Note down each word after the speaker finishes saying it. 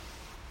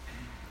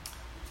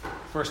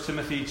1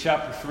 Timothy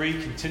chapter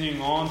 3,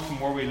 continuing on from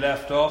where we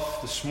left off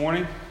this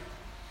morning.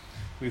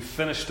 We've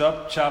finished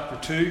up chapter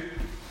 2.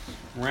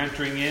 We're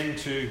entering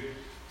into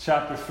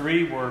chapter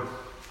 3, where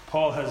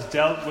Paul has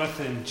dealt with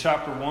in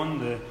chapter 1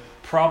 the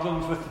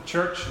problems with the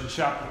church, in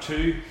chapter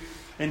 2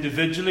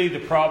 individually the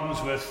problems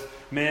with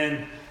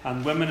men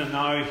and women, and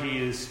now he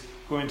is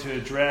going to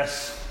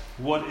address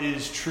what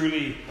is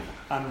truly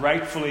and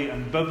rightfully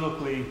and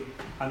biblically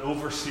an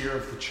overseer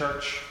of the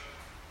church.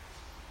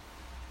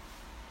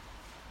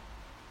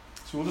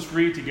 So we'll just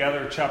read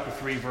together chapter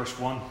 3, verse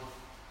 1.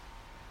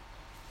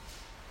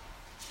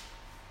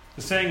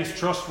 The saying is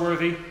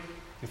trustworthy.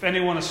 If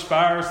anyone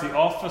aspires the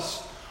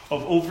office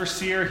of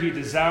overseer, he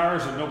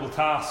desires a noble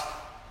task.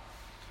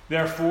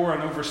 Therefore,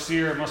 an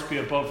overseer must be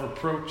above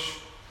reproach,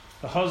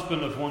 the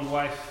husband of one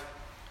wife,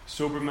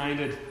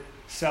 sober-minded,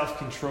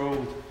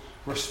 self-controlled,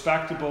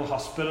 respectable,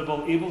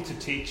 hospitable, able to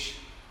teach,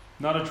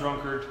 not a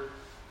drunkard,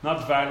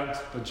 not violent,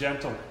 but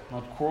gentle,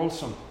 not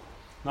quarrelsome,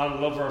 not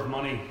a lover of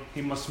money.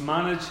 He must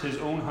manage his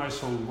own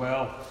household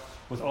well,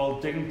 with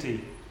all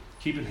dignity,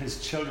 keeping his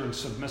children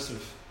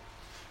submissive.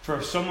 For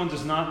if someone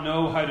does not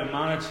know how to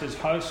manage his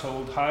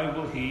household, how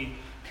will he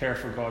care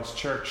for God's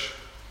church?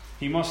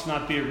 He must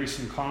not be a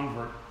recent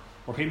convert,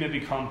 or he may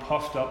become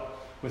puffed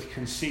up with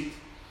conceit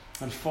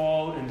and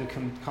fall into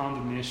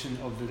condemnation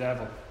of the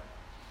devil.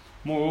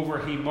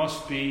 Moreover, he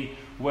must be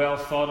well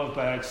thought of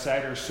by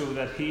outsiders, so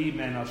that he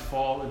may not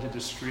fall into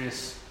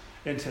disgrace,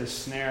 into a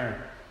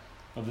snare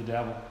of the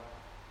devil.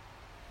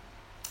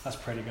 Let's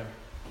pray together.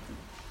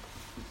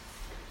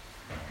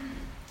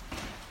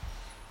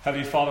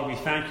 Heavenly Father, we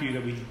thank you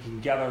that we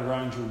can gather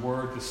around your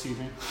word this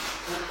evening.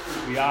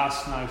 We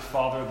ask now,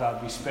 Father,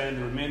 that we spend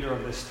the remainder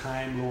of this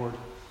time, Lord,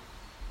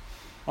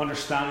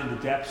 understanding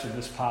the depths of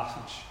this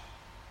passage,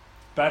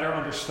 better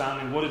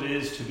understanding what it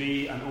is to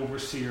be an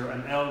overseer,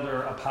 an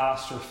elder, a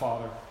pastor,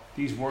 Father.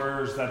 These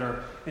words that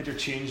are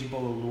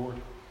interchangeable, O Lord.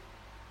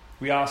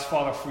 We ask,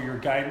 Father, for your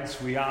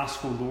guidance. We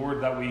ask, O Lord,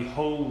 that we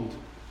hold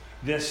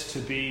this to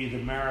be the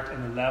merit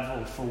and the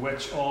level for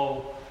which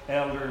all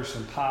elders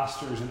and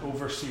pastors and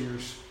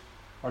overseers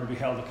are to be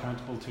held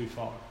accountable to,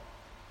 Father.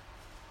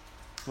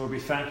 Lord, we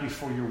thank you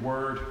for your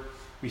word.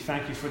 We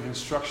thank you for the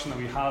instruction that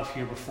we have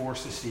here before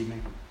us this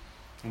evening.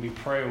 And we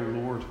pray, O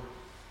Lord,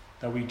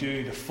 that we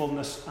do the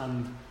fullness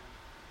and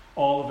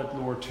all of it,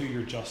 Lord, to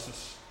your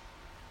justice.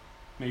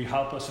 May you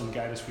help us and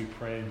guide us, we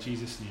pray, in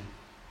Jesus' name.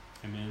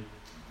 Amen.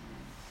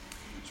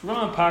 So we're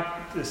going to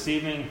unpack this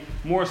evening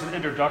more as an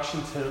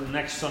introduction to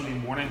next Sunday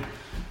morning,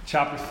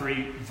 chapter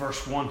 3,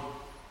 verse 1.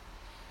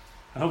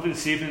 And hopefully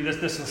this evening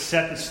this will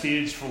set the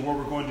stage for where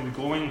we're going to be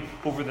going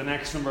over the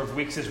next number of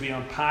weeks as we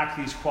unpack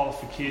these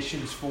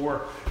qualifications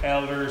for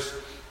elders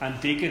and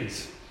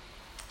deacons.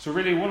 So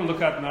really what I want to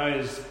look at now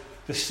is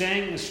the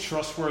saying is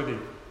trustworthy.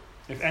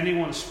 If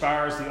anyone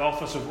aspires the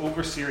office of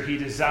overseer, he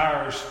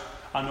desires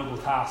a noble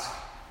task.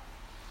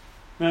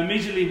 Now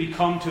immediately we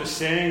come to a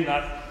saying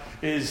that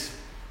is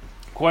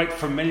quite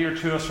familiar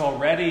to us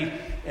already,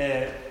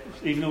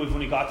 even though we've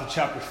only got to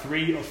chapter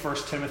 3 of 1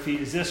 Timothy,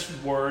 is this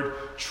word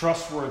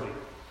trustworthy.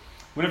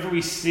 Whenever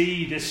we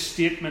see this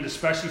statement,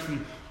 especially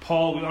from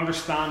Paul, we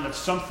understand that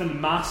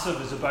something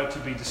massive is about to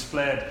be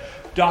displayed.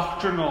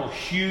 Doctrinal,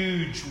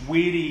 huge,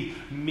 weighty,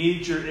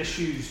 major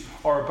issues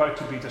are about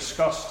to be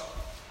discussed.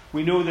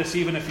 We know this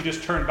even if you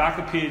just turn back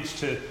a page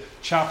to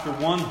chapter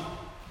 1,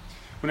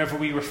 whenever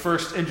we were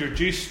first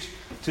introduced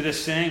to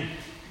this saying.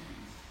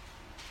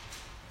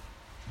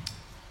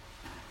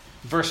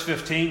 Verse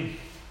 15.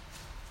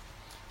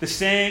 The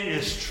saying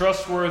is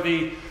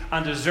trustworthy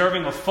and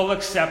deserving of full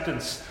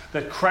acceptance,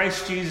 that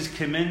Christ Jesus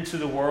came into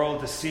the world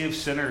to save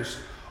sinners,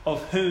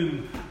 of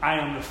whom I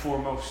am the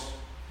foremost.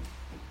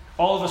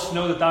 All of us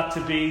know that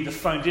to be the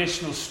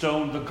foundational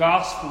stone, the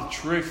gospel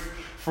truth,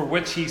 for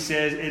which he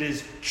says it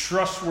is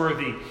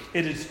trustworthy,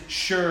 it is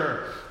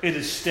sure, it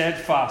is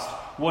steadfast.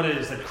 What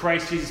is? That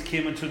Christ Jesus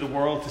came into the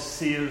world to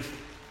save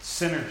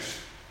sinners.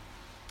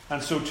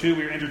 And so too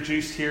we are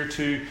introduced here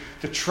to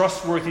the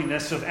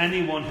trustworthiness of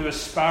anyone who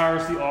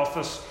aspires the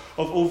office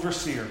of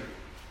overseer.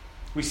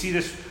 We see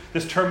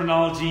this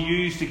terminology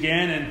used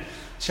again in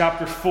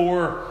chapter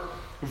 4,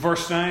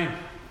 verse 9,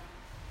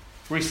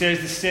 where he says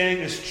the saying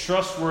is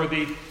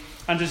trustworthy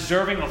and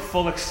deserving of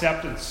full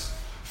acceptance.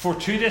 For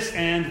to this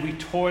end we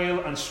toil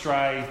and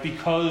strive,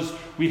 because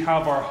we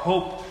have our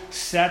hope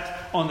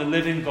set on the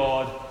living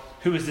God,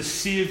 who is the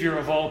Saviour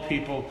of all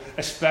people,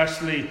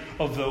 especially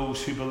of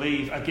those who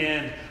believe.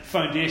 Again,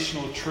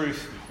 foundational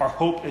truth. Our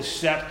hope is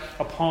set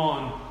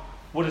upon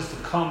what is to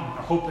come.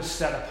 Our hope is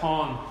set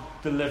upon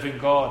the living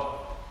God.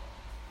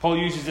 Paul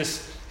uses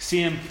this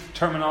same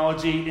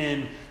terminology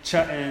in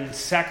 2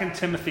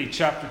 Timothy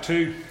chapter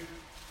 2,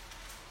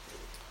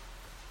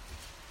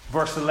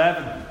 verse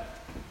 11.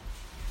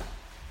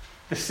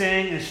 The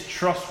saying is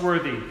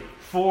trustworthy,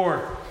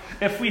 for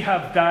if we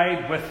have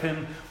died with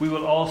him, we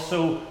will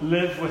also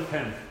live with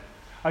him.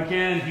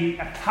 Again, he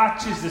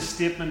attaches this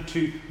statement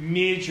to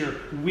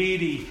major,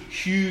 weighty,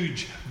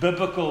 huge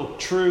biblical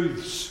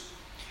truths.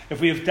 If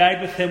we have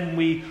died with him,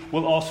 we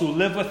will also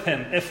live with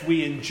him. If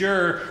we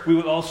endure, we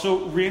will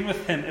also reign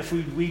with him. If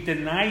we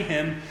deny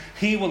him,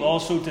 he will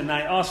also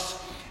deny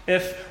us.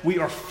 If we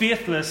are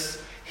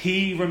faithless,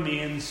 he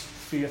remains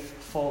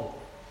faithful.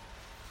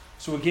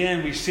 So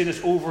again, we see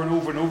this over and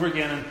over and over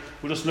again, and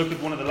we'll just look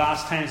at one of the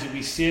last times that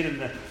we see it in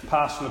the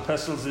pastoral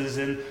epistles is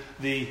in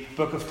the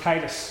book of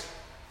Titus,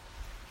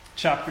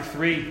 chapter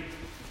 3.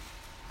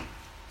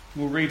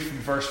 We'll read from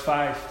verse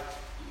 5.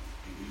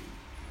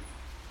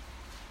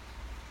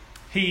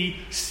 He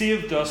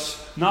saved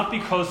us not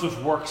because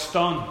of works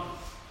done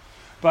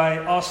by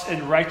us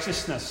in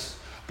righteousness,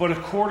 but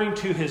according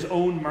to his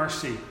own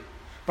mercy,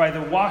 by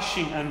the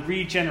washing and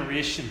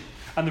regeneration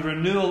and the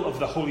renewal of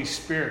the Holy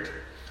Spirit,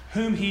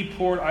 whom he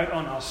poured out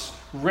on us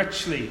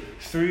richly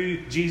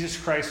through Jesus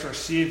Christ our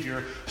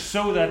Saviour,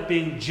 so that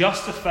being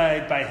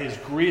justified by his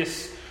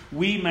grace,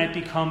 we might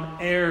become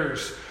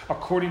heirs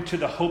according to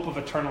the hope of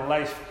eternal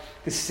life.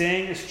 The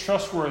saying is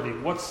trustworthy.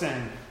 What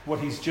saying? What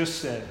he's just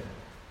said.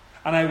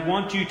 And I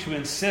want you to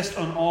insist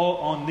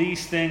on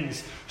these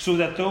things, so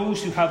that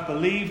those who have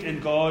believed in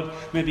God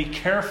may be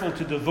careful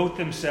to devote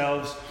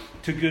themselves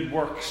to good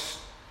works.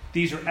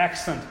 These are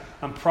excellent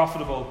and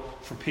profitable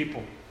for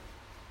people.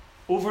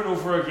 Over and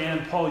over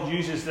again, Paul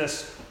uses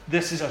this.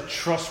 This is a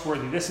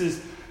trustworthy. This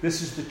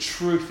is the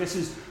truth. This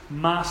is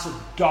massive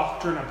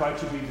doctrine about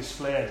to be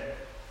displayed.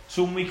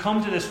 So when we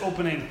come to this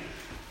opening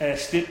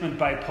statement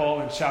by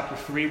Paul in chapter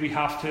 3, we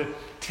have to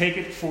take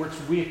it for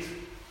its weight.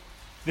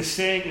 The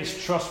saying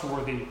is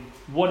trustworthy.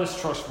 What is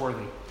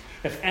trustworthy?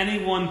 If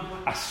anyone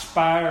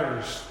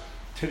aspires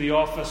to the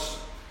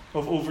office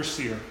of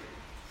overseer.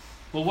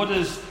 Well, what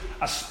does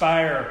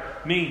aspire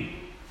mean?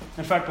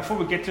 In fact, before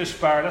we get to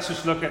aspire, let's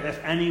just look at if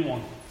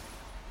anyone.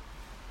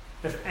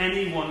 If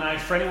anyone, now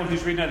for anyone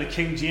who's reading out of the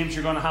King James,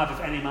 you're going to have if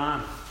any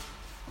man.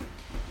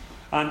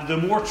 And the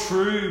more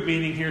true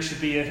meaning here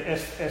should be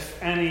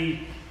if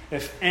any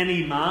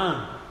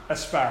man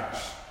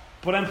aspires.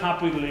 But I'm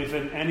happy to live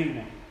in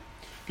anyone.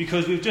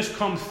 Because we've just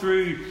come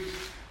through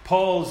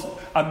Paul's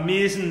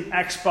amazing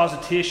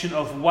exposition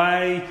of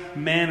why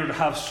men are to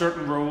have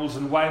certain roles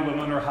and why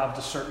women are to have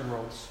the certain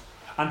roles.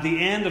 And at the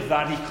end of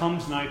that, he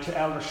comes now to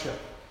eldership.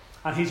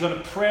 And he's going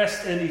to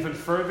press in even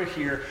further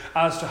here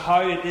as to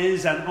how it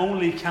is and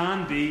only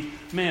can be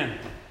men.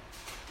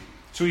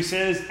 So he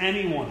says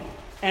anyone,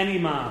 any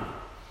man.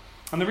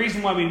 And the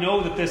reason why we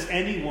know that this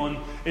anyone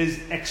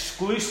is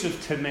exclusive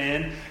to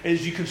men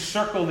is you can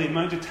circle the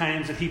amount of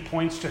times that he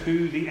points to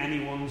who the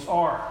anyones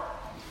are.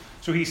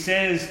 So he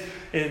says,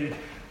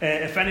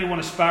 if anyone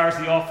aspires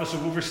the office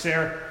of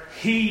overseer,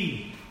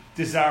 he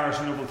desires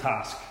a noble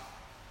task.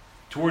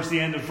 Towards the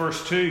end of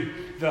verse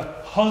 2, the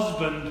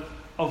husband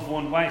of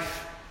one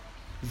wife.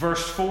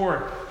 Verse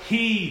 4,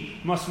 he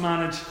must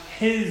manage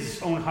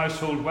his own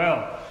household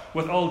well,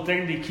 with all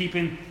dignity,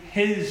 keeping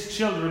his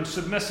children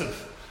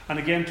submissive. And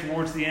again,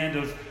 towards the end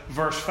of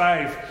verse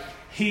 5,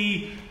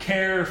 he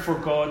care for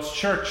God's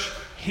church.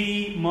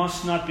 He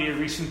must not be a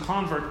recent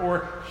convert,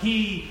 or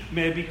he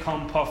may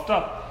become puffed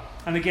up.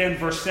 And again,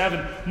 verse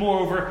 7,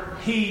 moreover,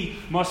 he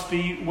must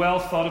be well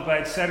thought of by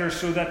outsiders,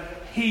 so that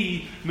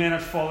he may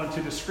not fall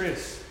into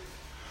disgrace.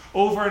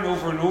 Over and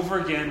over and over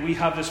again, we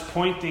have this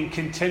pointing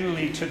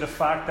continually to the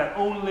fact that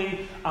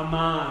only a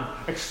man,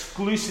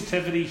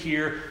 exclusivity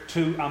here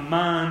to a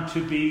man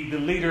to be the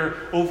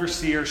leader,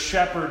 overseer,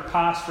 shepherd,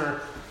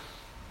 pastor,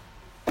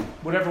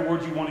 whatever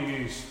word you want to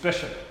use,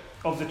 bishop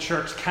of the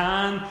church,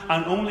 can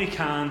and only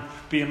can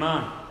be a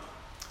man.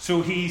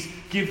 So he's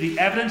give the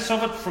evidence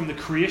of it from the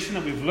creation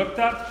that we've looked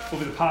at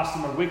over the past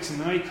number of weeks, and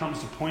now he comes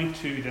to point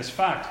to this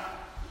fact.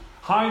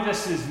 How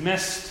this is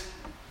missed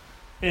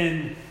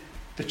in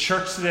the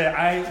church today,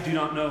 I do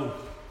not know.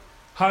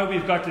 How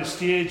we've got to a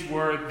stage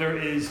where there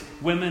is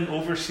women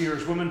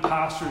overseers, women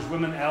pastors,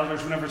 women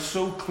elders, whenever it's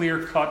so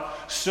clear cut,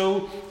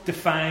 so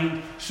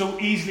defined, so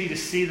easily to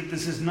see that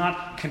this is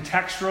not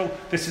contextual,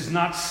 this is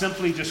not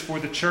simply just for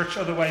the church,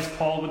 otherwise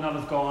Paul would not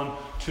have gone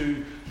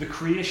to the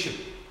creation.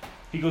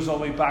 He goes all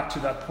the way back to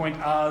that point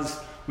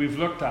as we've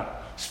looked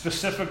at.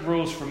 Specific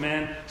roles for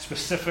men,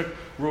 specific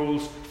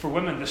roles for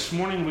women. This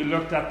morning we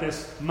looked at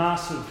this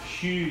massive,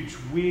 huge,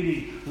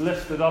 weighty,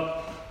 lifted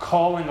up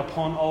calling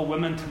upon all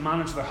women to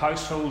manage their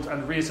households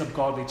and raise up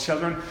godly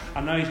children.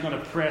 And now he's going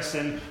to press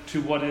in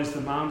to what is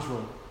the man's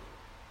role.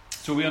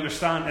 So we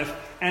understand if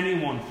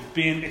anyone,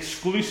 being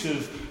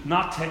exclusive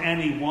not to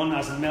anyone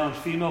as a male and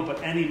female,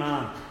 but any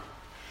man,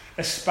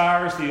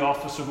 aspires the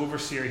office of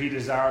overseer, he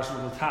desires a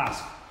little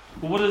task.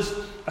 Well, what does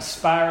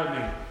aspire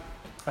mean?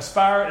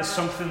 Aspire is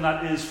something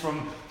that is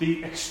from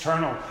the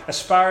external.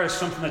 Aspire is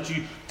something that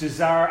you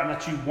desire and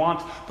that you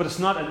want, but it's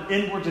not an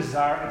inward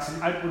desire, it's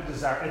an outward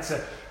desire.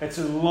 It's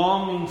a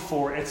longing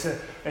for, it's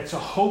a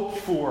hope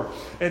for,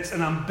 it's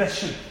an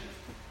ambition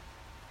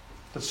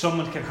that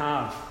someone can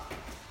have.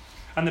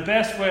 And the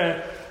best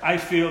way I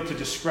feel to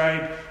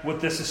describe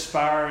what this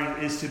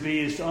aspiring is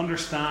to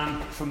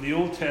understand from the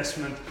Old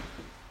Testament,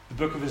 the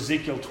book of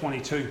Ezekiel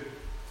 22.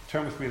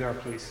 Turn with me there,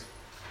 please.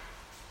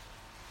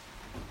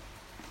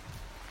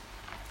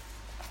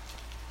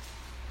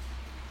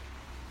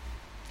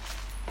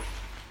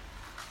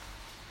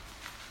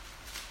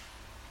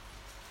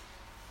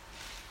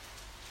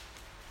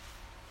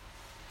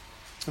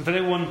 If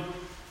anyone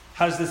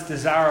has this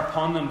desire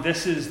upon them,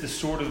 this is the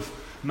sort of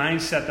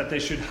mindset that they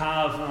should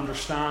have and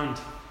understand.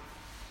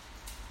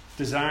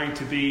 Desiring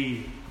to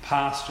be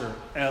pastor,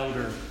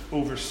 elder,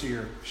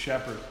 overseer,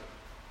 shepherd.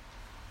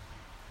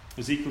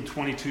 Ezekiel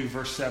 22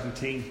 verse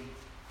 17.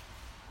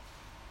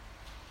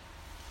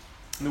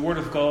 And the word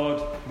of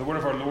God, the word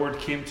of our Lord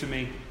came to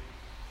me.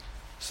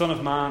 Son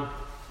of man,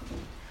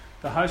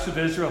 the house of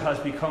Israel has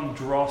become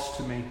dross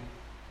to me.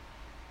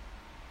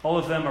 All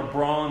of them are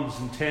bronze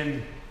and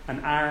tin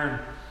and iron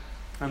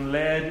and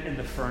lead in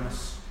the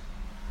furnace.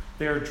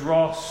 They are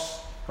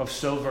dross of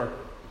silver.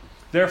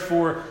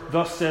 Therefore,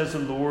 thus says the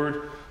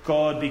Lord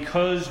God,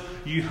 because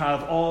you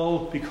have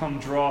all become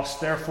dross,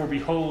 therefore,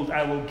 behold,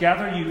 I will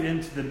gather you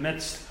into the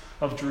midst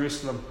of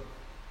Jerusalem,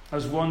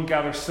 as one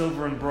gathers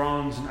silver and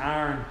bronze and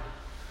iron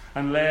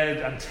and lead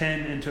and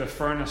tin into a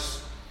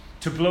furnace,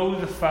 to blow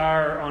the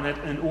fire on it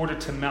in order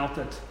to melt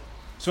it.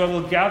 So I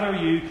will gather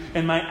you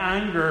in my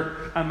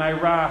anger and my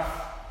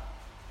wrath.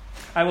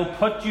 I will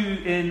put you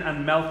in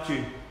and melt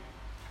you.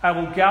 I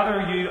will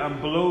gather you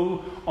and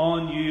blow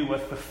on you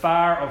with the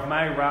fire of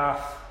my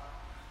wrath,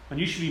 and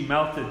you shall be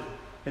melted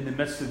in the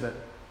midst of it.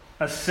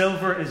 As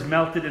silver is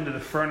melted into the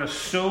furnace,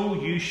 so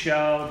you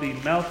shall be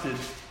melted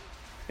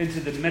into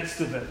the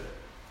midst of it.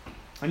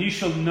 And you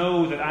shall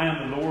know that I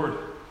am the Lord,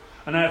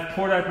 and I have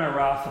poured out my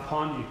wrath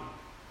upon you.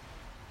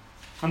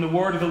 And the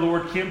word of the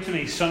Lord came to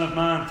me, Son of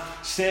man,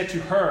 say to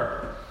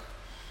her,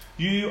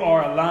 you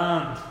are a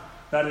land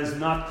that is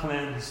not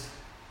cleansed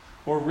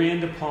or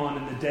rained upon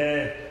in the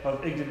day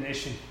of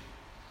indignation.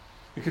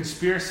 The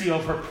conspiracy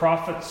of her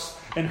prophets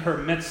in her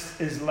midst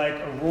is like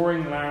a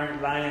roaring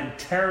lion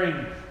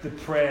tearing the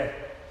prey.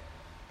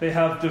 They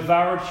have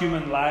devoured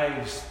human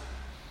lives.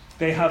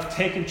 They have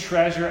taken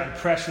treasure and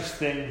precious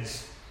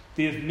things.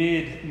 They have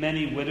made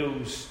many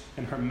widows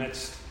in her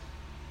midst.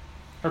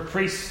 Her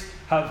priests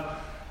have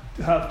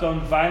done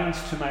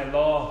violence to my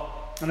law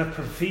and have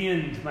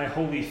profaned my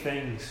holy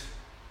things.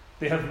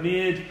 They have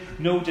made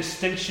no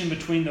distinction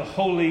between the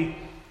holy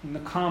and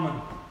the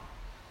common.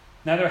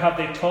 Neither have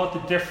they taught the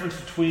difference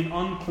between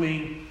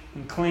unclean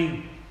and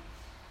clean.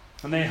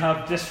 And they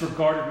have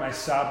disregarded my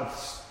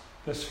Sabbaths.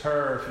 This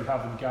her, if you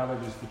haven't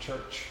gathered as the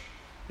church,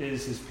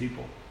 is his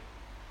people.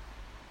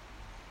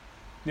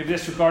 They have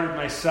disregarded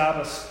my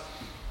Sabbaths,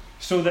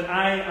 so that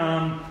I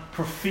am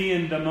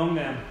profaned among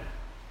them.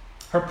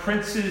 Her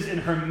princes in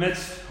her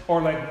midst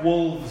are like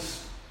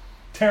wolves,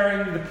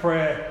 tearing the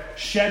prey,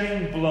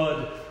 shedding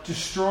blood,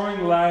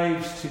 destroying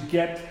lives to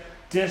get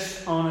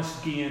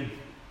dishonest gain.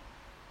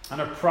 And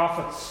her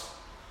prophets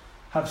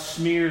have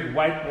smeared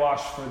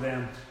whitewash for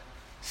them,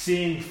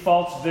 seeing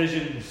false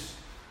visions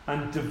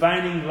and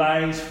divining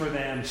lies for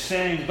them,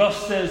 saying,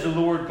 thus says the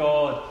Lord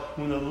God,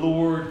 when the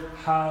Lord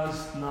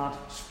has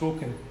not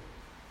spoken.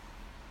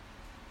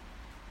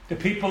 The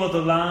people of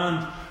the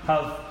land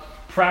have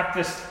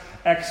practiced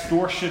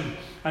extortion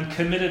and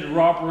committed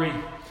robbery.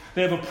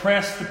 They have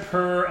oppressed the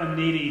poor and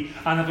needy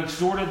and have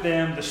exhorted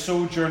them to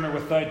sojourner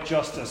without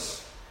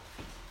justice.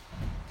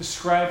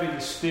 Describing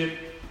the state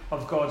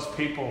of God's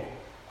people,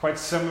 quite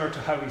similar to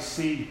how we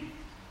see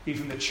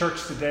even the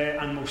church today,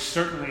 and most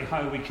certainly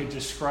how we could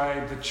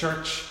describe the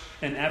church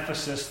in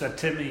Ephesus that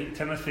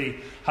Timothy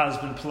has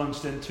been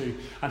plunged into.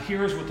 And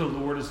here's what the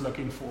Lord is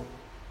looking for.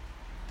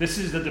 This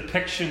is the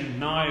depiction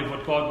now of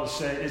what God will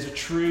say is a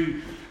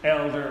true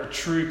elder, a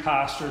true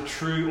pastor, a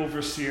true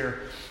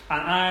overseer.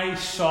 And I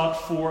sought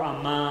for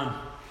a man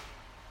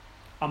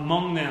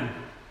among them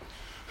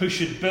who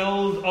should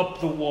build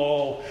up the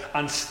wall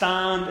and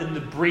stand in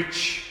the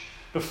breach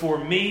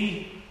before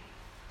me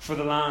for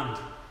the land,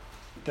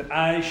 that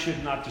I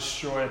should not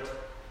destroy it,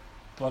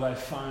 but I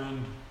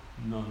found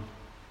none.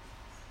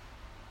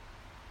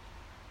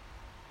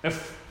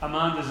 If a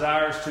man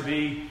desires to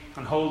be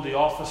and hold the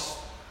office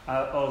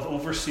of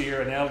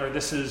overseer and elder,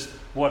 this is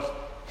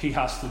what he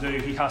has to do.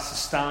 He has to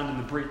stand in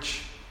the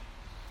breach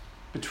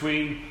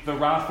between the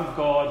wrath of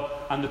God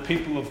and the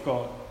people of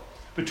God,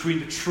 between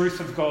the truth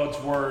of God's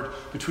word,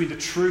 between the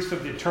truth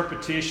of the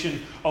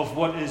interpretation of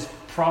what is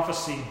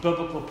prophecy,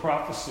 biblical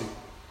prophecy.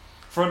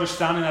 For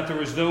understanding that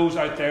there is those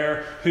out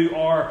there who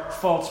are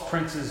false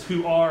princes,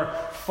 who are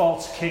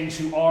false kings,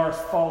 who are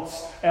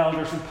false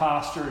elders and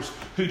pastors,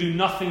 who do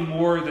nothing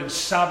more than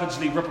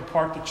savagely rip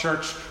apart the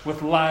church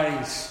with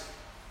lies,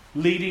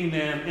 leading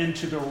them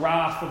into the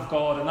wrath of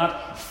God. And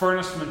that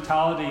furnace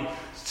mentality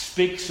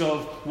speaks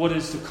of what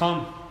is to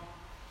come.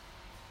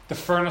 The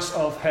furnace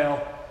of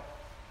hell,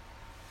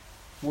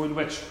 in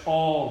which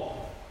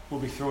all will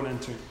be thrown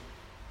into.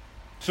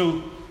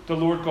 So the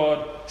Lord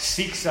God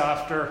seeks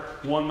after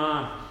one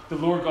man. The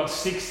Lord God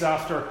seeks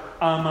after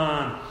a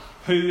man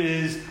who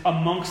is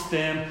amongst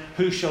them,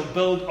 who shall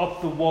build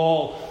up the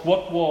wall.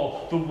 What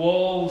wall? The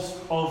walls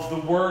of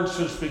the word,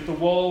 so to speak. The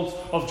walls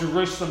of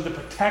Jerusalem. The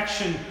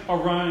protection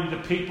around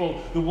the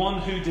people. The one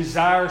who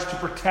desires to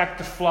protect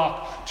the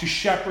flock, to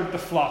shepherd the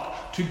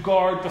flock, to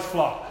guard the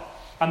flock.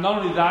 And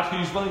not only that,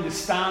 who's willing to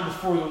stand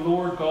before the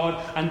Lord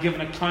God and give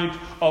an account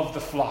of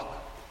the flock.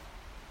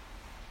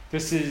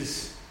 This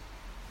is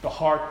the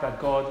heart that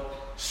God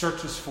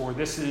searches for.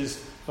 This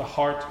is the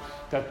heart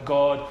that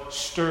God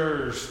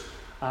stirs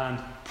and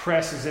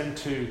presses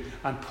into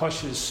and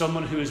pushes.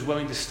 Someone who is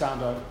willing to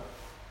stand out.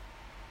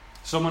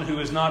 Someone who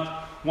is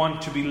not one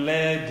to be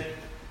led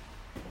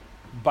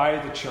by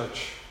the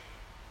church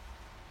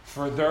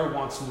for their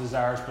wants and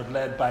desires, but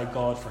led by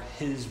God for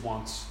His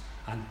wants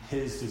and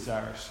His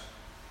desires,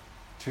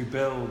 to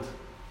build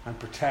and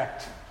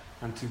protect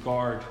and to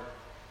guard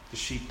the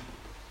sheep.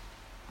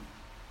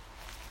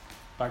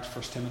 Back to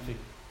 1 Timothy.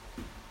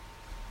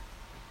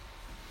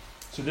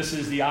 So this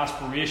is the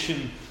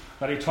aspiration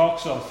that he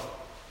talks of.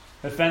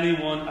 If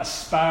anyone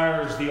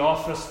aspires the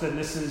office, then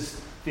this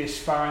is the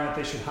aspiring that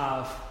they should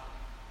have.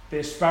 They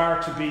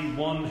aspire to be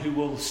one who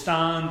will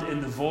stand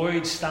in the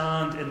void,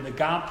 stand in the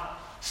gap,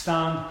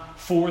 stand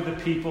for the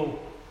people,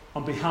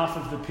 on behalf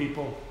of the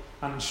people,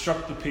 and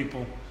instruct the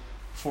people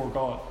for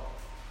God.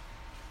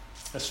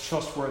 It's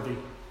trustworthy.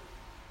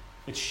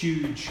 It's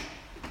huge.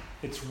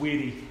 It's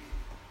weighty.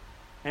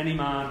 Any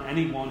man,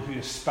 anyone who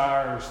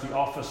aspires the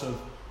office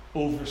of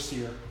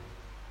overseer.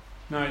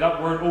 Now,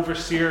 that word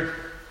overseer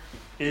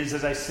is,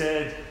 as I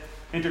said,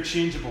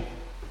 interchangeable.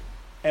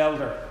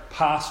 Elder,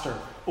 pastor,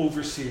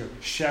 overseer,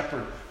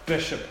 shepherd,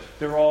 bishop.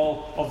 They're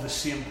all of the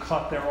same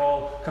cut. They're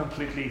all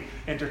completely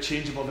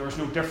interchangeable. There is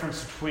no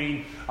difference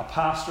between a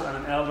pastor and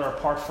an elder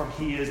apart from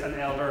he is an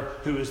elder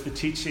who is the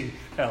teaching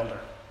elder.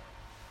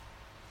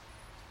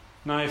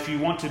 Now, if you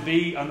want to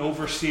be an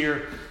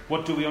overseer,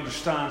 what do we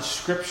understand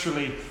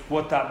scripturally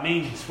what that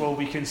means? Well,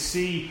 we can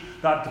see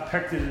that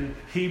depicted in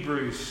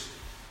Hebrews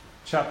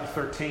chapter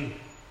 13.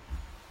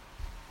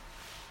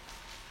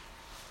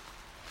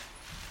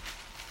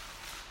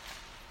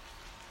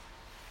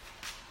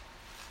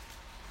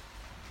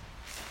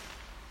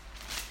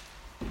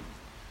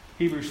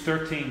 Hebrews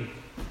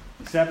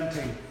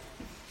 13:17.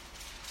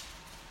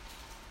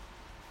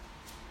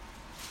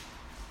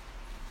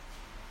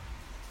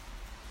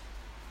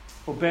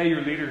 Obey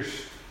your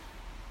leaders.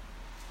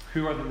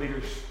 Who are the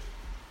leaders?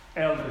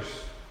 Elders,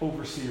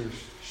 overseers,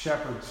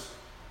 shepherds,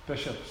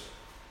 bishops.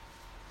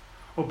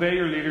 Obey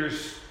your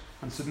leaders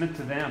and submit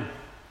to them,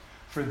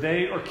 for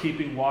they are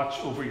keeping watch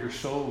over your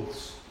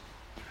souls,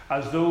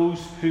 as those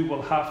who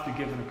will have to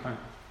give an account.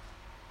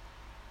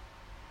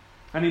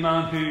 Any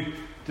man who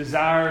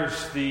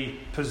desires the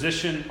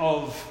position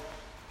of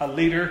a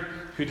leader,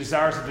 who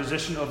desires the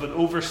position of an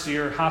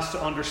overseer, has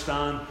to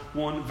understand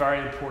one very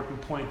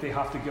important point. They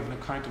have to give an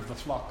account of the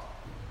flock.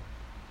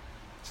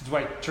 This is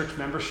why church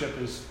membership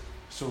is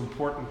so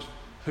important.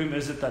 Whom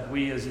is it that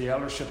we as the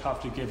eldership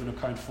have to give an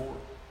account for?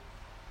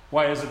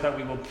 Why is it that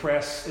we will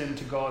press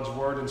into God's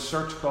Word and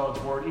search God's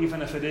Word,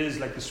 even if it is,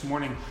 like this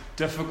morning,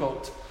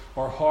 difficult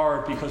or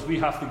hard? Because we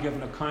have to give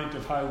an account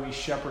of how we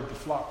shepherd the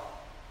flock.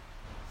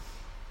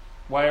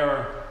 Why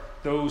are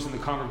those in the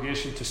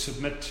congregation to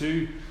submit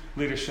to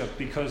leadership?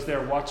 Because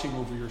they're watching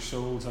over your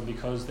souls and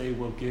because they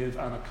will give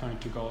an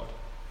account to God.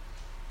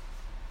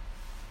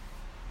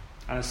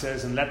 And it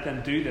says, and let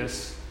them do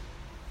this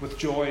with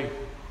joy,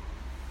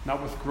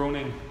 not with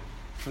groaning,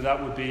 for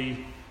that would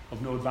be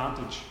of no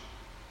advantage.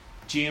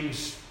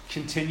 James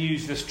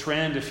continues this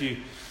trend. If you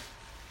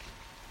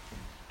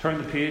turn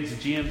the page to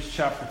James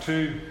chapter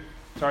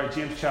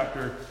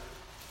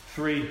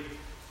 3.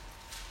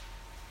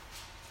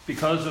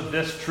 Because of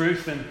this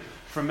truth and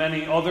for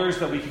many others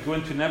that we could go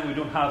into now, we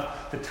don't have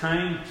the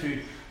time to.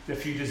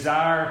 If you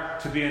desire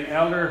to be an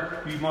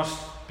elder, you must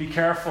be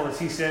careful, as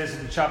he says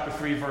in chapter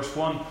 3 verse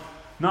 1,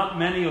 not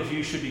many of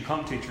you should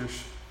become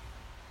teachers,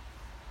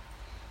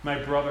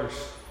 my brothers,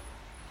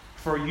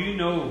 for you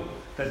know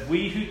that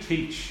we who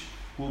teach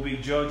will be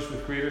judged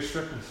with greater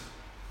strictness.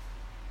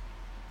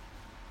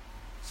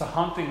 It's a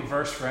haunting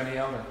verse for any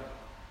elder.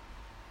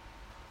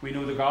 We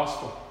know the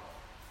gospel,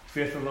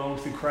 faith alone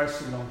through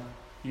Christ alone,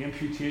 the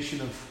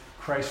imputation of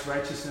Christ's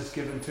righteousness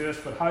given to us.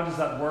 But how does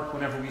that work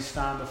whenever we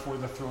stand before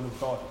the throne of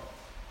God?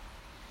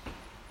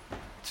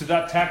 To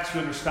that text,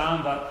 we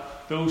understand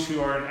that those who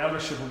are in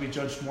eldership will be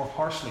judged more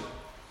harshly,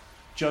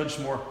 judged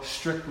more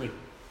strictly,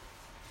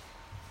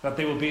 that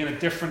they will be in a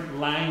different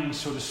line,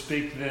 so to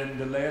speak, than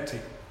the laity.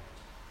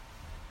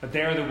 That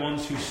they are the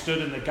ones who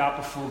stood in the gap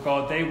before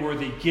God. They were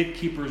the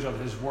gatekeepers of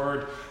His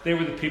Word. They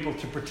were the people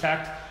to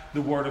protect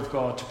the Word of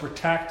God, to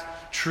protect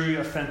true,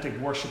 authentic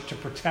worship, to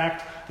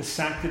protect the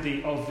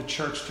sanctity of the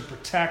church, to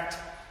protect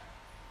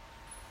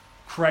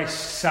Christ's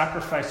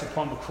sacrifice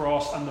upon the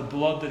cross and the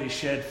blood that He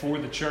shed for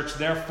the church.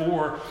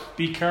 Therefore,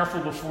 be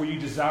careful before you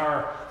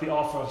desire the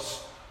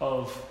office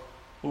of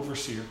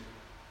overseer,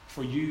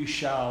 for you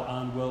shall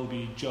and will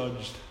be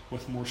judged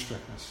with more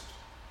strictness.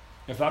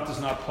 If that does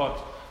not put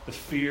the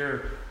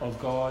fear of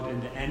God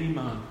into any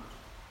man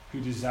who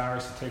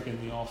desires to take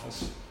in the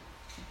office,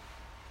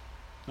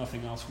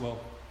 nothing else will.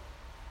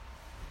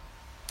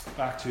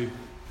 Back to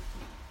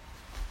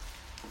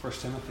 1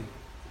 Timothy.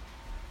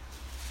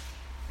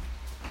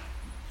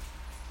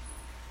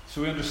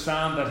 So we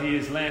understand that he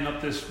is laying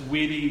up this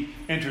weighty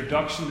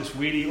introduction, this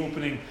weighty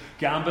opening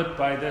gambit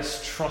by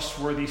this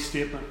trustworthy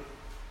statement.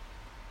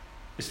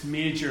 It's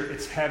major,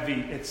 it's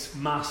heavy, it's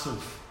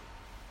massive.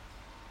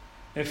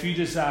 If you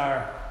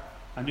desire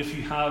and if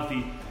you have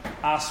the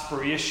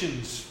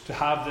aspirations to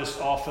have this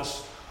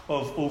office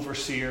of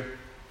overseer,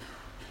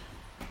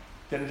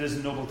 then it is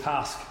a noble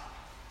task.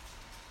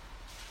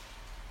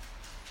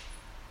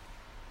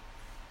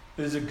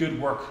 It is a good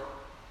work.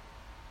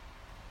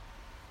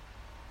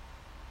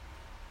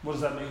 What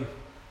does that mean?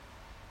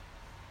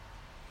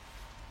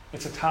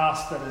 It's a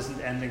task that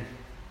isn't ending.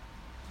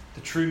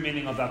 The true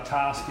meaning of that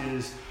task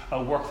is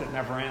a work that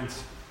never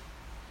ends.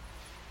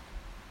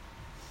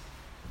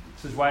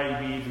 This is why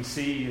we even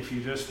see, if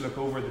you just look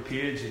over the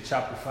page in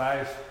chapter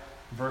 5,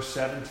 verse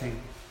 17. It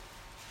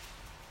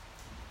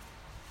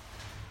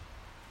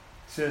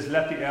says,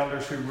 "Let the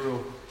elders who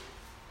rule."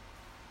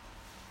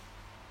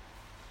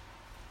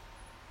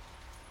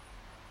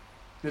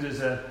 It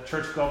is a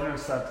church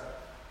governance that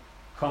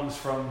comes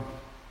from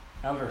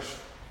elders,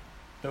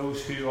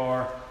 those who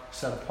are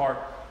set apart,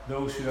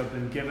 those who have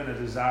been given a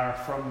desire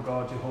from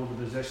God to hold a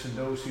position,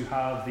 those who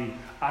have the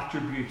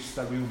attributes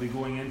that we will be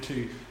going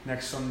into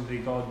next Sunday,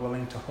 God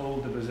willing, to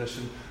hold the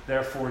position.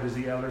 Therefore, it is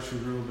the elders who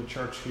rule the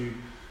church, who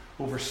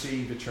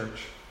oversee the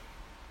church.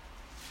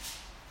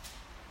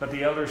 Let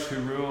the elders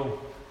who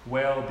rule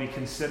well be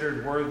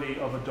considered worthy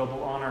of a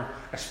double honour,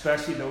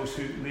 especially those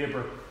who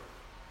labour,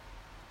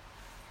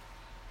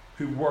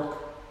 who work,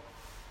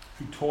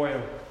 who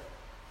toil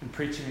in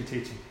preaching and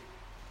teaching.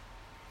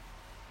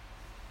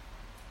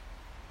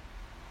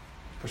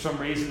 For some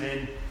reason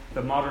in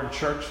the modern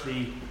church,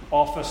 the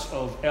office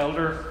of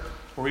elder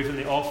or even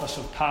the office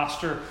of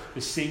pastor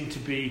is seen to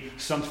be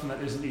something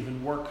that isn't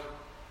even work.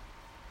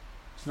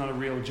 It's not a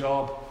real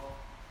job.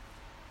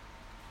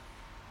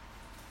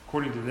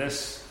 According to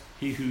this,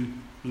 he who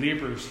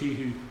labours, he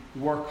who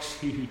works,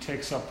 he who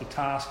takes up the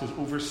task is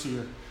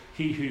overseer.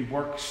 He who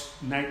works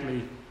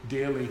nightly,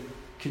 daily,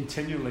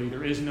 continually.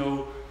 There is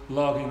no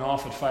logging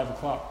off at 5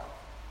 o'clock.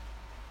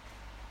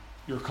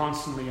 You're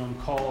constantly on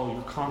call,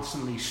 you're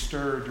constantly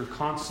stirred, you're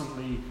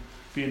constantly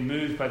being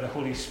moved by the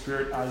Holy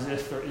Spirit, as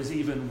if there is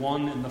even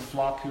one in the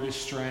flock who is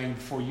straying,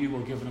 for you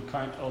will give an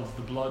account of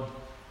the blood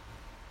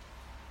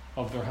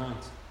of their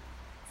hands.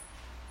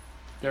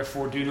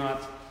 Therefore, do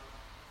not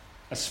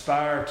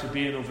aspire to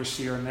be an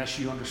overseer unless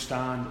you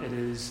understand it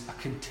is a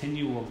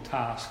continual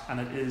task and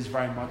it is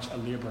very much a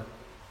labour.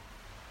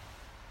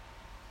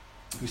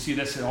 We see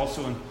this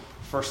also in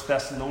 1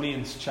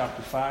 Thessalonians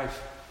chapter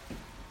 5.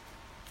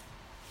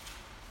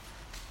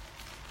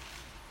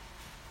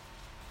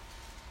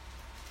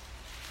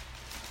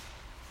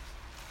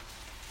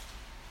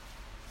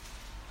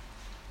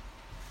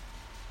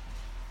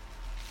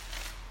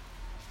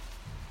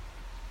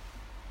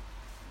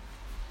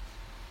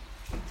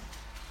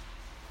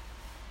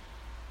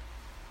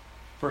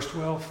 Verse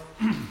 12.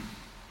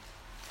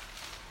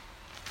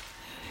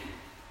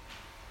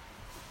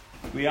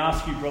 We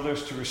ask you,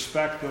 brothers, to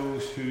respect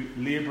those who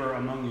labour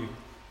among you,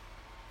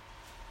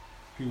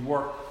 who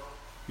work,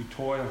 who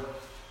toil,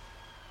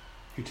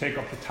 who take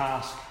up the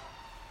task,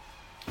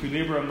 who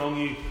labour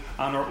among you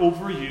and are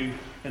over you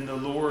in the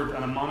Lord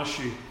and admonish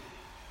you,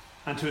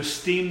 and to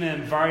esteem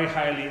them very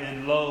highly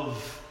in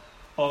love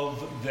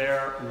of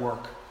their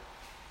work.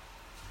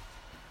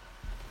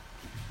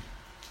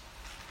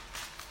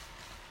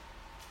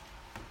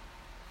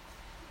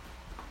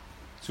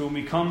 So when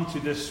we come to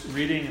this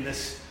reading and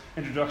this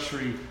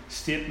introductory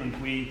statement,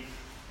 we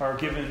are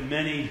given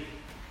many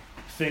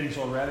things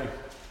already.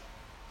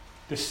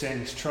 This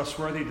saying is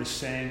trustworthy. This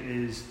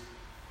saying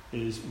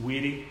is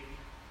weighty.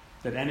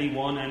 That any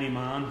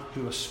man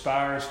who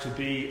aspires to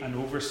be an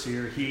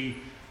overseer, he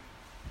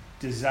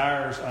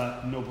desires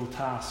a noble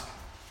task,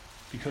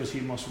 because he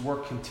must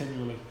work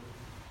continually.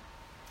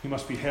 He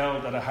must be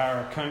held at a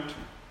higher account.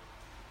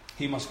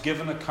 He must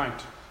give an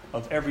account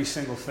of every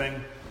single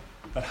thing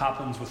that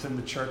happens within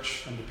the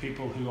church and the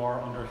people who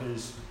are under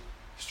his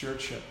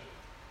stewardship.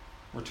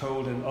 We're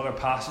told in other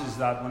passages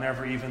that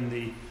whenever even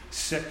the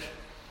sick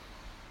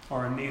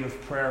are in need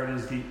of prayer, it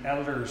is the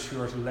elders who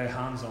are to lay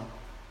hands on.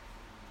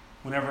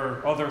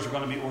 Whenever others are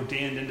going to be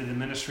ordained into the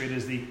ministry, it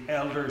is the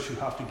elders who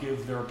have to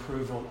give their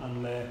approval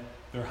and lay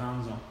their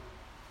hands on.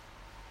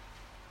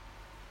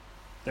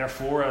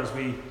 Therefore, as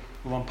we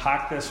will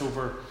unpack this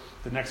over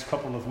the next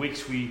couple of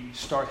weeks, we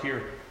start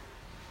here.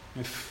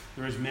 If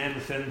there is men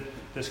within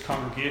this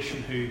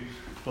congregation who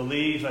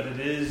believe that it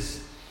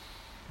is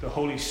the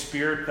Holy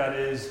Spirit that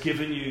is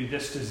giving you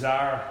this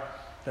desire,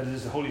 that it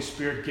is the Holy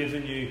Spirit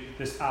giving you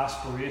this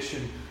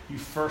aspiration, you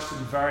first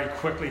and very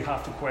quickly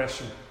have to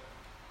question.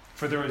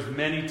 For there is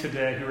many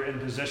today who are in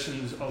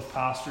positions of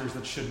pastors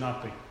that should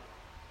not be.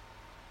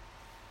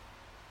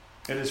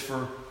 It is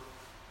for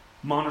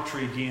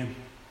monetary gain.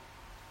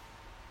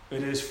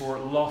 It is for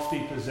lofty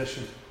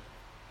position.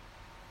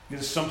 It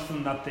is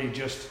something that they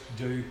just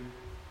do.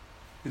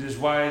 It is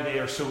why they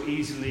are so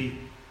easily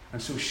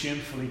and so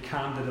shamefully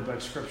candid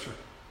about Scripture.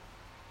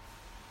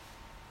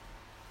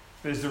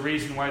 It is the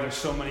reason why there's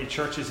so many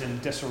churches in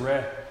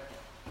disarray.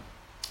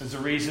 It is the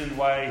reason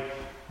why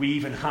we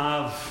even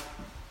have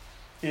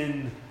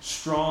in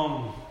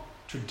strong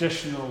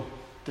traditional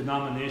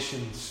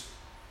denominations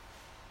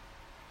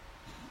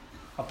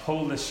a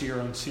poll this year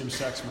on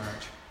same-sex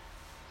marriage.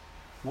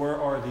 Where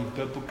are the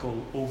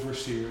biblical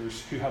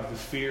overseers who have the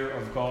fear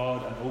of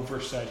God and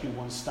oversight, who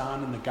want to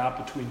stand in the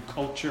gap between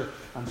culture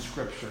and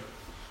Scripture,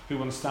 who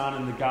want to stand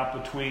in the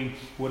gap between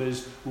what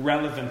is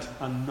relevant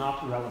and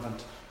not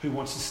relevant, who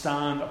wants to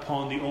stand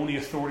upon the only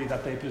authority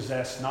that they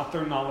possess, not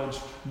their knowledge,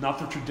 not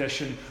their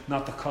tradition,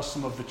 not the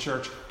custom of the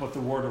church, but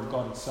the Word of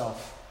God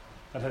itself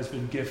that has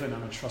been given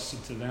and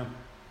entrusted to them.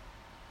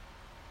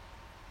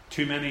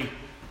 Too many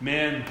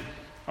men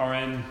are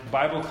in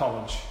Bible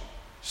college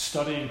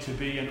studying to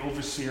be an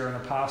overseer and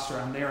a pastor,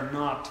 and they are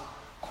not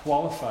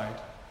qualified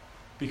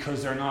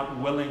because they're not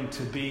willing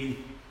to be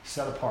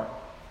set apart.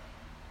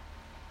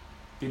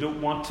 They don't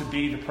want to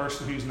be the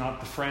person who's not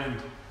the friend.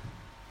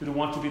 They don't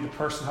want to be the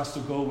person who has to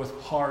go with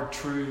hard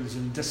truths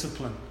and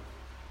discipline.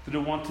 They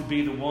don't want to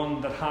be the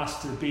one that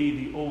has to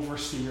be the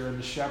overseer and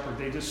the shepherd.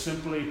 They just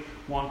simply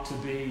want to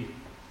be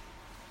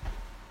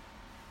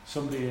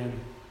somebody in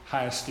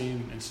high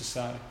esteem in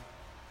society.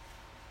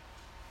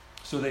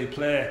 So they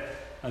play,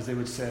 as they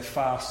would say,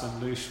 fast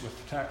and loose with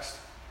the text,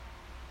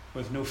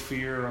 with no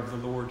fear of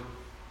the Lord.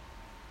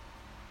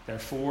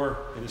 Therefore,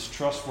 it is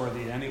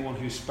trustworthy anyone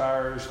who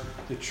aspires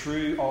the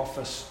true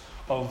office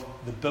of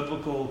the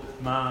biblical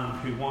man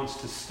who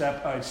wants to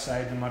step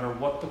outside no matter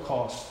what the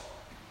cost,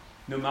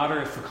 no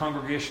matter if the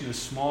congregation is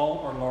small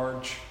or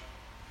large,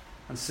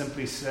 and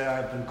simply say,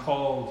 I've been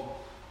called,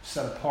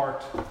 set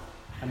apart,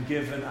 and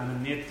given an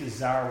innate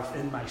desire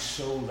within my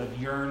soul that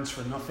yearns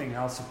for nothing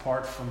else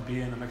apart from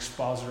being an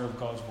expositor of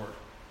God's Word.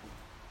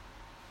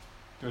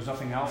 There's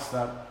nothing else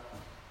that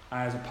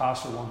I as a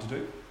pastor want to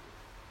do.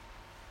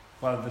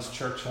 Whether this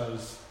church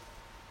has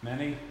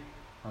many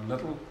or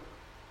little,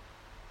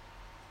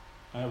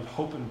 I would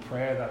hope and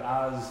pray that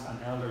as an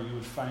elder you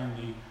would find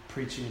me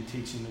preaching and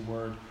teaching the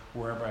Word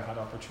wherever I had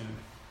opportunity.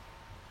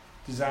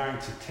 Desiring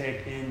to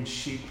take in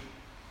sheep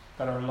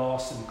that are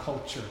lost in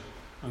culture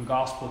and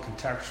gospel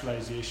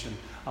contextualization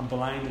and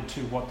blinded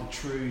to what the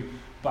true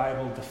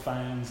Bible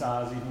defines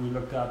as, even we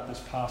looked at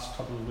this past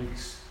couple of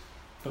weeks,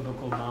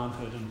 biblical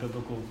manhood and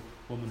biblical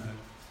womanhood.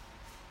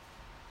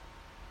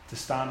 To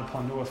stand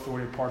upon no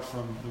authority apart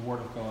from the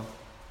Word of God.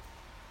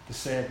 To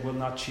say it will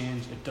not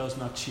change, it does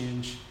not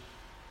change.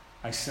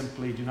 I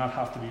simply do not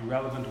have to be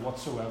relevant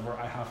whatsoever.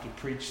 I have to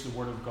preach the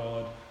Word of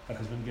God that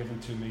has been given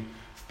to me.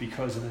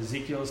 Because in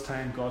Ezekiel's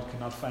time, God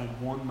could not find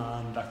one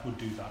man that would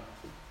do that.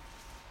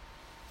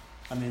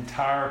 And the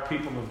entire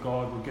people of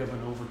God were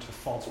given over to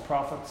false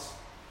prophets,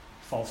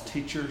 false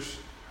teachers,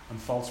 and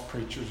false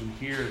preachers. And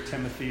here,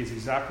 Timothy, is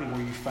exactly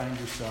where you find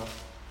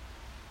yourself.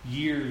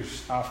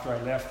 Years after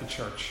I left the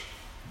church,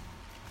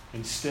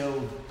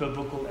 instilled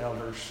biblical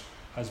elders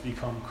has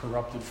become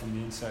corrupted from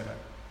the inside out.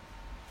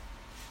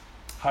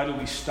 How do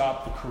we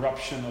stop the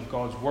corruption of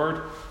God's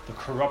Word, the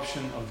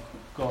corruption of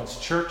God's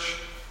church,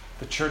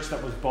 the church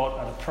that was bought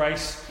at a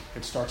price?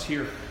 It starts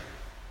here.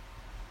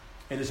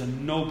 It is a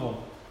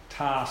noble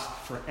task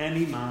for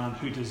any man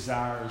who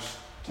desires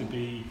to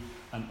be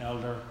an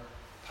elder,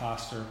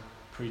 pastor,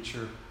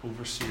 preacher,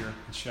 overseer,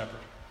 and shepherd.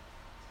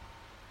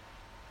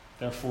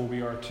 Therefore,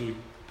 we are to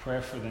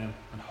pray for them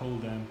and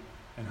hold them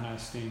in high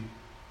esteem.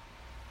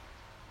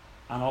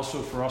 And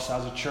also for us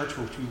as a church,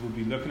 which we will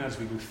be looking at as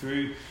we go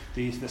through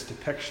this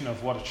depiction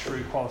of what a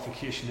true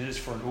qualification is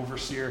for an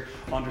overseer,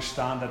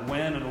 understand that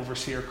when an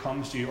overseer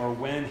comes to you, or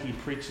when he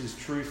preaches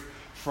truth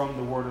from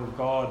the Word of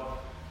God,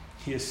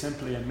 he is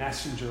simply a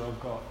messenger of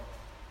God.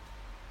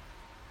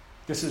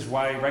 This is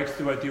why right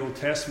throughout the Old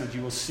Testament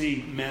you will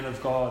see men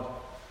of God,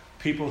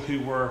 people who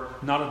were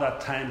not at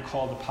that time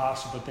called a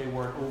pastor, but they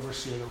were an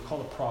overseer, they were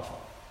called a prophet.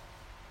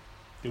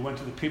 They went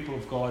to the people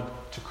of God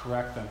to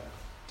correct them,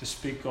 to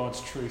speak God's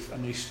truth,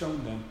 and they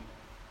stoned them.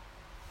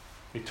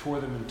 They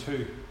tore them in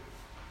two.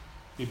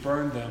 They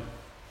burned them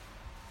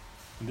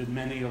and did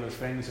many other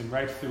things. And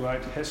right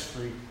throughout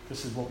history,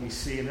 this is what we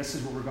see, and this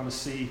is what we're going to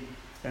see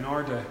in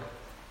our day.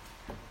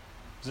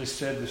 As I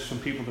said, there's some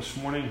people this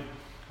morning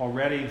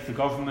already, the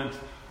government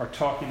are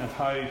talking of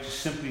how to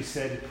simply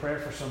say to pray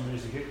for somebody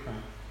is a hate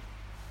crime.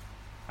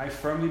 I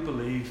firmly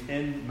believe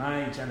in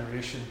my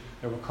generation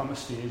there will come a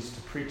stage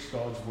to preach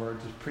God's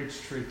Word, to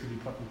preach truth, to be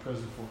put in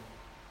prison for.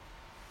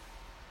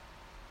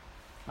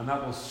 And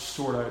that will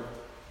sort out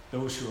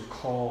those who are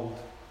called,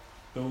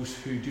 those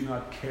who do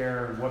not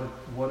care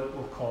what it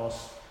will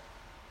cost,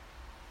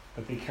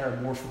 but they care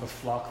more for the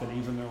flock than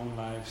even their own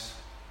lives.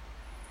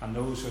 And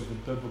those are the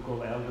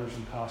biblical elders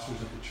and pastors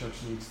that the church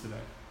needs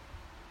today.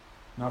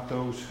 Not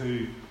those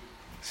who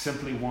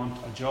simply want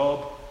a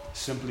job,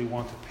 simply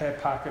want a pay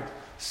packet,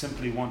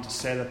 simply want to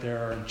say that they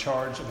are in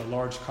charge of a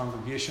large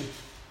congregation.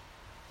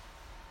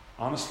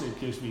 Honestly, it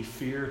gives me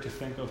fear to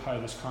think of how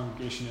this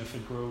congregation, if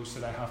it grows,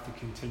 that I have to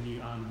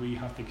continue, and we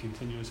have to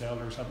continue as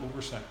elders, have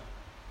oversight.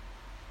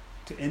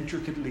 To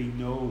intricately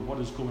know what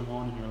is going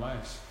on in your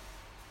lives.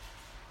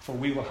 For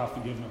we will have to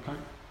give an account.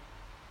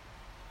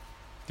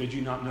 Did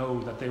you not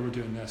know that they were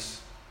doing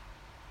this?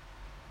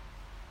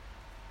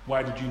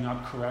 Why did you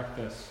not correct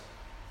this?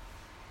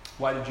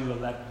 Why did you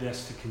let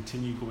this to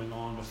continue going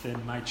on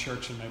within my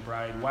church and my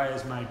bride? Why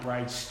is my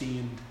bride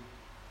stained?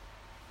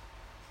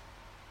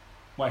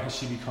 Why has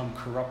she become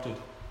corrupted?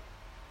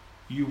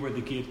 You were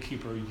the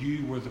gatekeeper.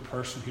 You were the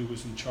person who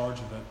was in charge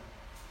of it.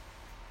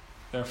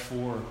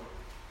 Therefore,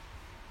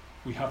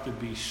 we have to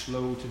be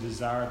slow to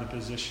desire the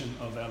position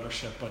of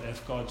eldership. But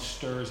if God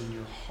stirs in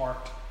your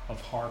heart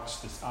of hearts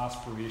this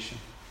aspiration,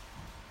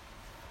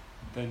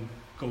 then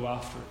go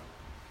after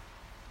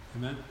it.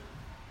 Amen?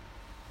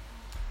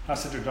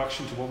 That's the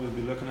introduction to what we'll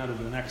be looking at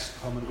over the next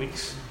coming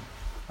weeks.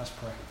 Let's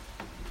pray.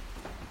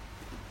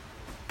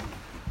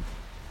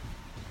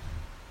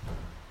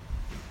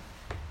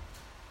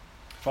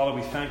 Father,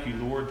 we thank you,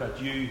 Lord,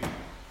 that you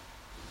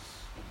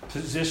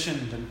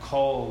positioned and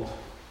called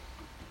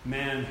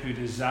men who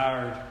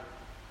desired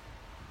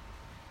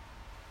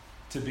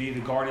to be the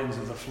guardians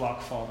of the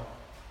flock, Father.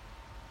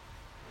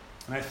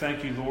 And I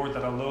thank you, Lord,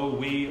 that although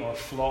we are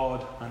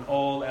flawed and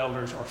all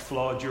elders are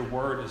flawed, your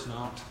word is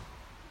not.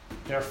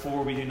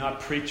 Therefore, we do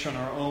not preach on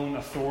our own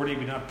authority.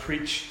 We do not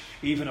preach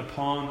even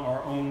upon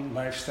our own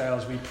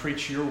lifestyles. We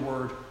preach your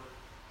word.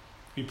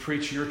 We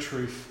preach your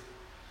truth.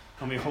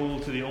 And we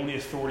hold to the only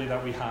authority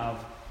that we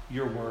have,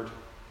 your word.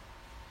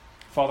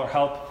 Father,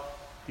 help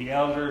the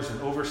elders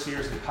and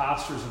overseers and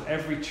pastors of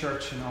every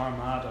church in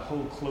Armagh to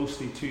hold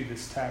closely to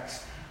this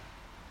text,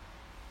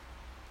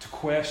 to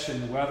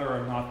question whether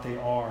or not they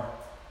are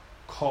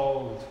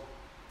called,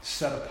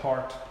 set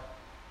apart,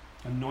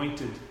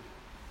 anointed,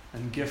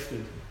 and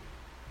gifted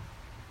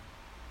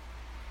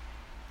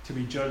to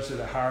be judged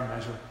at a higher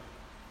measure,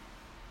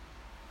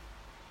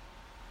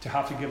 to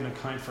have to give an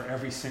account for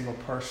every single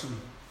person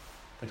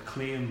that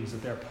claims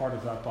that they're part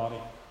of that body.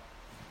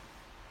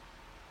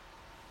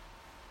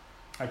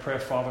 I pray,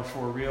 Father,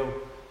 for a real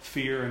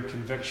fear and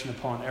conviction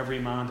upon every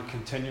man to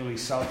continually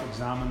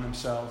self-examine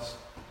themselves,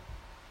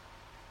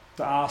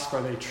 to ask,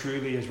 are they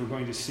truly, as we're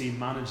going to see,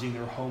 managing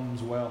their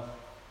homes well?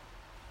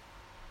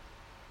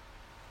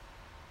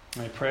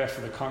 And I pray for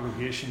the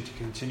congregation to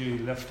continually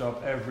lift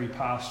up every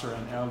pastor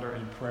and elder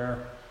in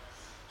prayer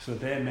so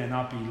that they may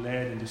not be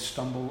led into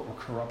stumble or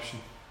corruption,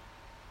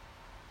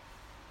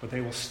 but they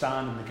will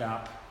stand in the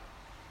gap,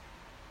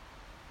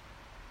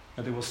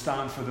 that they will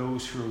stand for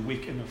those who are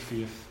weak in their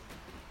faith,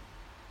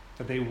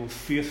 that they will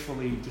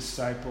faithfully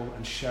disciple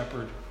and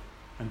shepherd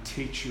and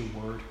teach your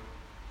word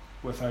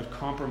without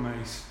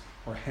compromise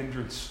or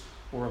hindrance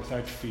or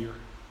without fear.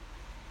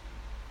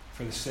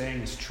 For the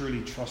saying is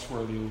truly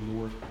trustworthy, O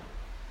Lord.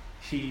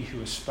 He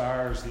who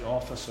aspires the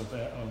office of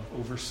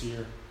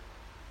overseer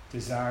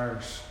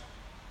desires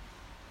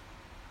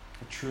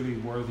a truly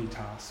worthy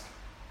task.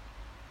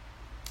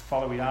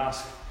 Father, we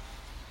ask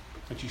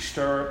that you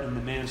stir in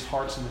the men's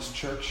hearts in this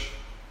church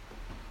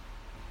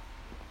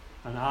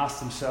and ask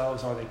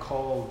themselves, are they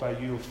called by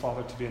you,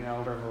 Father, to be an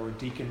elder or a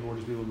deacon, Lord,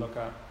 as we will look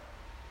at,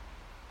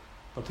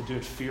 but to do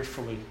it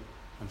fearfully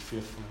and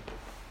faithfully.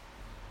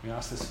 We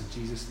ask this in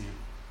Jesus' name.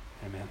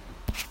 Amen.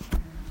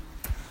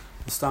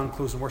 We'll stand,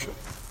 close and worship.